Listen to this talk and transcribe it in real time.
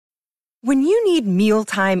When you need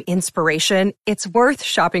mealtime inspiration, it's worth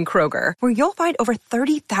shopping Kroger, where you'll find over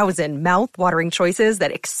 30,000 mouth-watering choices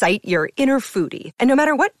that excite your inner foodie. And no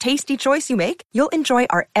matter what tasty choice you make, you'll enjoy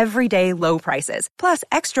our everyday low prices, plus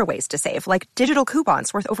extra ways to save, like digital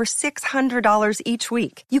coupons worth over $600 each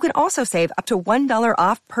week. You can also save up to $1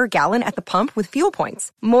 off per gallon at the pump with fuel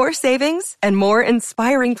points. More savings and more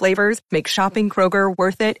inspiring flavors make shopping Kroger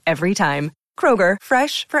worth it every time. Kroger,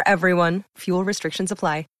 fresh for everyone. Fuel restrictions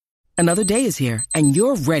apply. Another day is here, and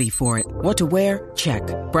you're ready for it. What to wear? Check.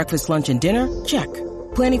 Breakfast, lunch, and dinner? Check.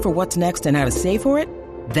 Planning for what's next and how to save for it?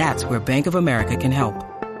 That's where Bank of America can help.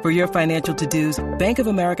 For your financial to-dos, Bank of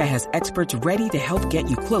America has experts ready to help get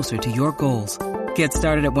you closer to your goals. Get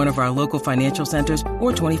started at one of our local financial centers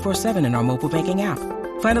or 24/7 in our mobile banking app.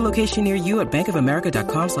 Find a location near you at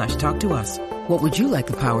bankofamerica.com/talktous. What would you like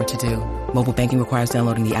the power to do? Mobile banking requires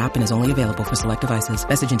downloading the app and is only available for select devices.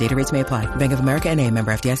 Message and data rates may apply. Bank of America N.A.,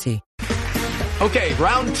 member FDIC. Okay,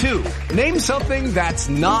 round two. Name something that's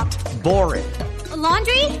not boring. A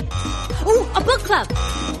laundry? Ooh, a book club.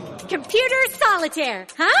 Computer solitaire,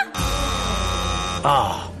 huh?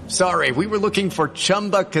 Ah, sorry, we were looking for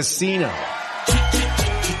Chumba Casino.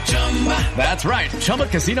 That's right.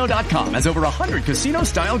 ChumbaCasino.com has over 100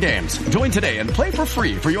 casino-style games. Join today and play for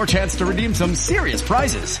free for your chance to redeem some serious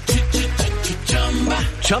prizes.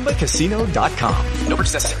 ChumbaCasino.com. No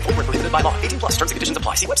purchase necessary. Void where prohibited by law. 18 plus. Terms and conditions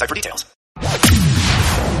apply. See website for details.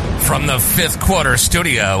 From the Fifth Quarter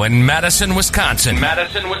Studio in Madison, Wisconsin.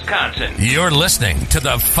 You're listening to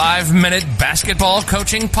the 5-Minute Basketball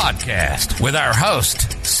Coaching Podcast with our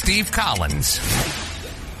host, Steve Collins.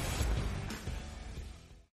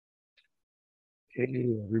 Hey,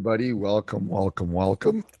 everybody. Welcome.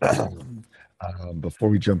 Before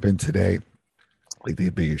we jump in today, I'd like to give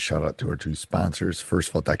a big shout out to our two sponsors. First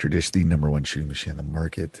of all, Dr. Dish, the #1 shooting machine on the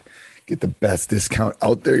market. Get the best discount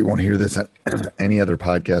out there. You won't hear this on any other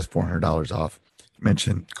podcast, $400 off.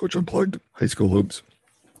 Mention Coach Unplugged, High School Hoops,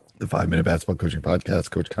 the 5-Minute Basketball Coaching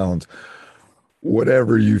Podcast, Coach Collins,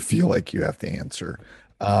 whatever you feel like you have to answer.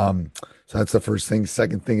 So that's the first thing.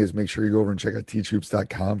 Second thing is make sure you go over and check out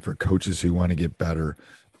teachhoops.com for coaches who want to get better.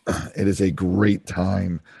 It is a great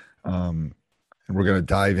time. And we're going to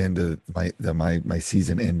dive into my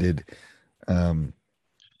season ended, in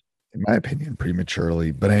my opinion,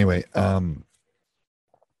 prematurely. But anyway, and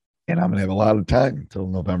I'm going to have a lot of time until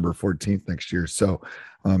November 14th next year. So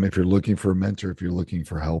if you're looking for a mentor, if you're looking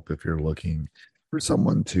for help, if you're looking for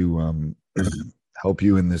someone to help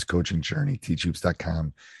you in this coaching journey,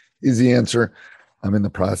 teachhoops.com is the answer. I'm in the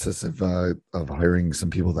process of hiring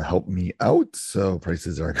some people to help me out. So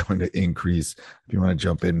prices are going to increase. If you want to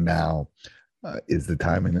jump in now, is the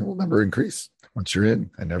time, and it will never increase once you're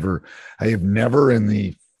in. I have never in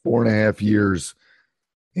the 4.5 years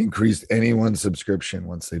increased anyone's subscription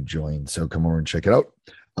once they've joined. So come over and check it out.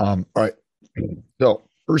 All right. So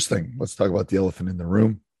first thing, let's talk about the elephant in the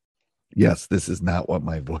room. Yes, this is not what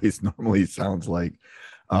my voice normally sounds like,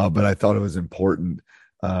 but I thought it was important,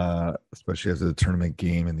 especially after the tournament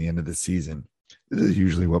game and the end of the season. This is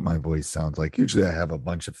usually what my voice sounds like. Usually I have a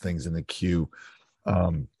bunch of things in the queue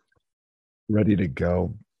ready to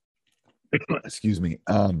go. Excuse me.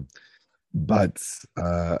 But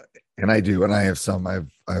and I do, and I have some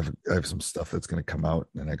stuff that's going to come out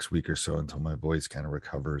in the next week or so until my voice kind of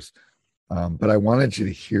recovers. But I wanted you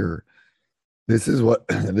to hear, this is what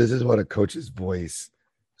a coach's voice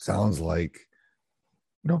sounds like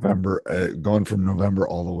November, going from November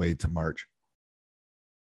all the way to March.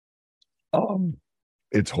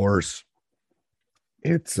 It's hoarse.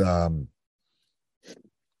 It's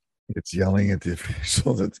yelling at the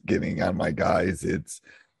officials. It's getting on my guys. It's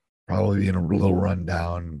probably being a little run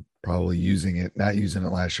down, probably not using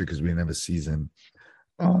it last year because we didn't have a season.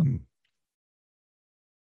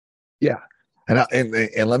 Yeah. And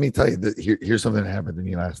let me tell you that here's something that happened to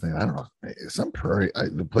me last night. I don't know,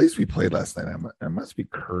 the place we played last night, I must be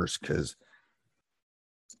cursed because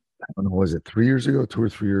I don't know, was it 2 or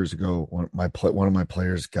 3 years ago? One of my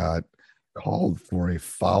players got called for a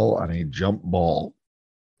foul on a jump ball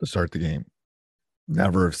to start the game.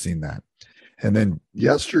 Never have seen that. And then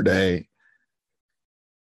yesterday,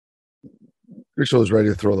 official was ready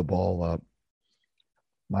to throw the ball up.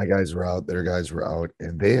 My guys were out, their guys were out,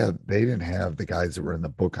 and they didn't have the guys that were in the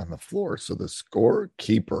book on the floor. So the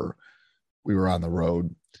scorekeeper, we were on the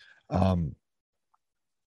road,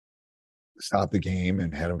 stopped the game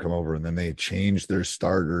and had them come over, and then they changed their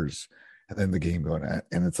starters, and then the game going on.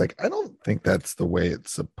 And it's like, I don't think that's the way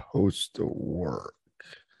it's supposed to work.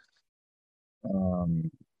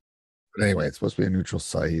 But anyway, it's supposed to be a neutral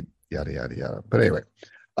site, yada, yada, yada. But anyway,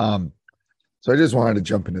 so I just wanted to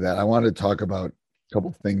jump into that. I wanted to talk about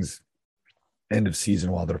couple things end of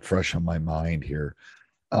season while they're fresh on my mind here.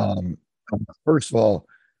 First of all,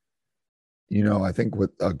 I think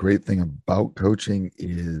what a great thing about coaching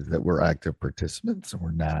is that we're active participants and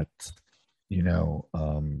we're not,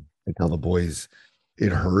 I tell the boys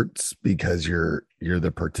it hurts because you're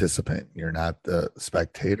the participant. You're not the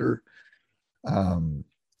spectator.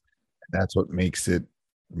 That's what makes it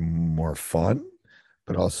more fun,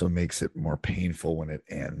 but also makes it more painful when it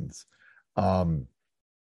ends. I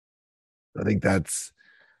think that's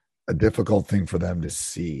a difficult thing for them to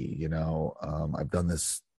see. I've done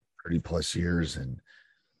this 30 plus years, and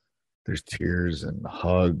there's tears and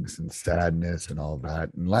hugs and sadness and all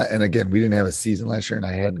that. And again, we didn't have a season last year, and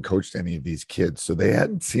I hadn't coached any of these kids, so they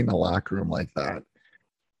hadn't seen a locker room like that.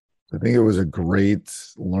 I think it was a great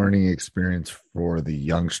learning experience for the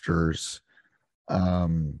youngsters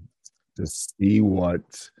to see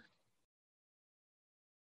what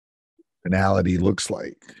finality looks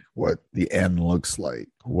like, what the end looks like,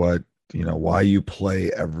 what, why you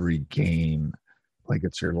play every game like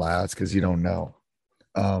it's your last, because you don't know.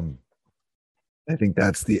 I think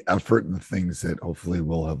that's the effort and the things that hopefully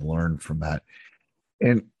we'll have learned from that.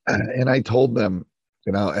 And I told them,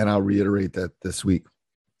 and I'll reiterate that this week.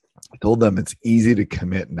 I told them it's easy to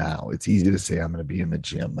commit now. It's easy to say I'm going to be in the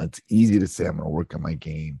gym. It's easy to say I'm going to work on my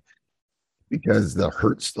game because the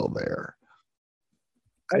hurt's still there.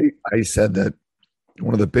 I said that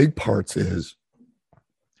one of the big parts is,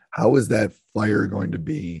 how is that fire going to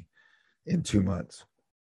be in 2 months?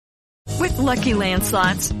 With Lucky Land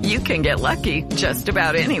Slots, you can get lucky just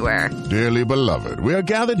about anywhere. Dearly beloved, we are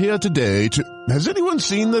gathered here today to... Has anyone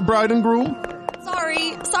seen the bride and groom?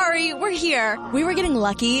 Sorry, we're here. We were getting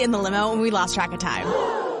lucky in the limo and we lost track of time.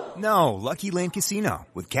 No, Lucky Land Casino,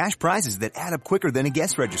 with cash prizes that add up quicker than a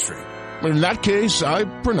guest registry. In that case, I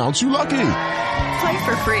pronounce you lucky. Play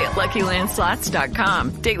for free at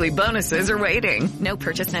LuckyLandSlots.com. Daily bonuses are waiting. No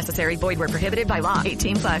purchase necessary. Void where prohibited by law.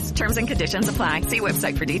 18+. Terms and conditions apply. See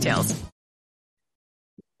website for details.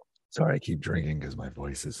 Sorry, I keep drinking because my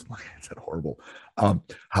voice is, like I said, horrible.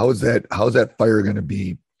 How's that fire going to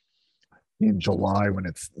be in July when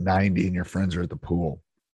it's 90 and your friends are at the pool?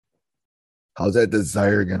 How's that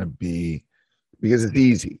desire going to be? Because it's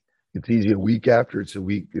easy. It's easy a week after. It's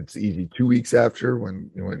easy 2 weeks after when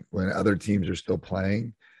other teams are still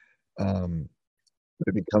playing. But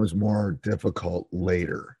it becomes more difficult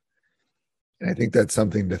later. And I think that's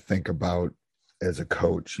something to think about as a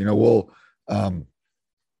coach. We'll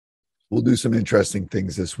do some interesting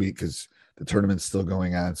things this week because the tournament's still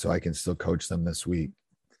going on, so I can still coach them this week.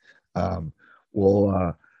 We'll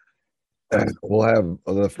have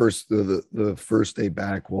the first day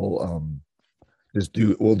back. We'll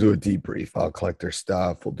do a debrief. I'll collect their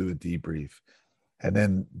stuff. We'll do a debrief. And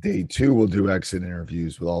then day 2, we'll do exit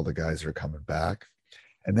interviews with all the guys that are coming back.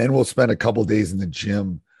 And then we'll spend a couple days in the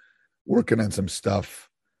gym working on some stuff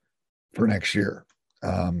for next year.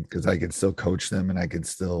 Because I can still coach them and I can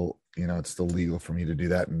still, it's still legal for me to do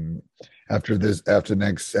that. And after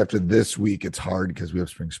this week, it's hard because we have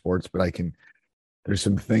spring sports, but there's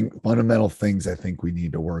some fundamental things I think we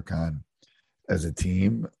need to work on as a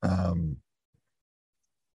team.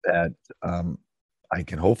 That I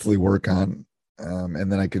can hopefully work on,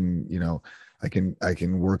 and then I can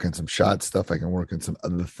work on some shot stuff. I can work on some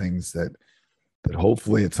other things that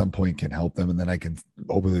hopefully at some point can help them, and then I can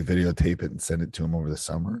hopefully videotape it and send it to them over the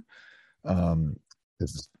summer.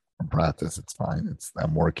 This is from practice. It's fine.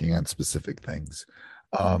 I'm working on specific things,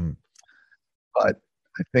 but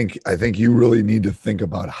I think you really need to think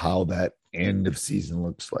about how that end of season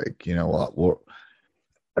looks like.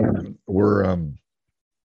 We're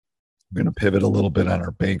going to pivot a little bit on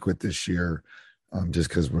our banquet this year, just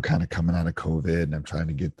because we're kind of coming out of COVID and I'm trying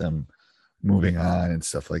to get them moving on and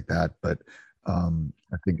stuff like that. But I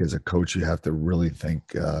think as a coach, you have to really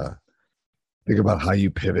think about how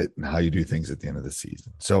you pivot and how you do things at the end of the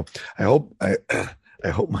season. So I hope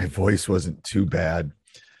my voice wasn't too bad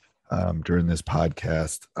during this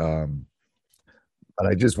podcast. But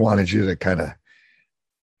I just wanted you to kind of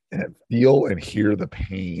feel and hear the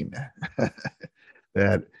pain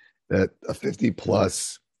that a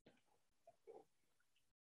 50-plus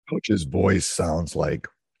coach's voice sounds like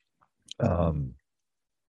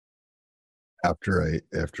after a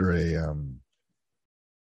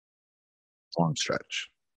long stretch.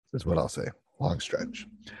 That's what I'll say. Long stretch.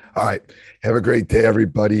 All right. Have a great day,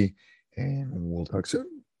 everybody, and we'll talk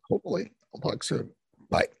soon. Hopefully, I'll talk soon.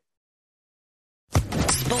 Bye.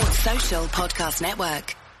 Sports Social Podcast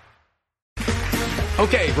Network.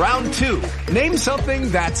 Okay, round 2. Name something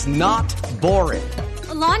that's not boring.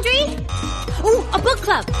 A laundry? Ooh, a book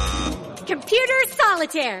club. Computer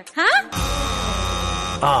solitaire, huh?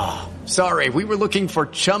 Ah, Sorry, we were looking for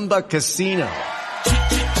Chumba Casino.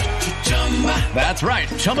 That's right.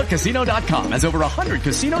 ChumbaCasino.com has over 100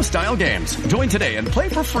 casino-style games. Join today and play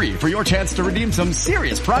for free for your chance to redeem some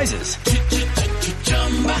serious prizes.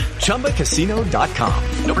 ChumbaCasino.com.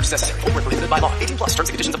 No purchase necessary. Void where prohibited by law. 18+ terms and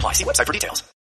conditions apply. See website for details.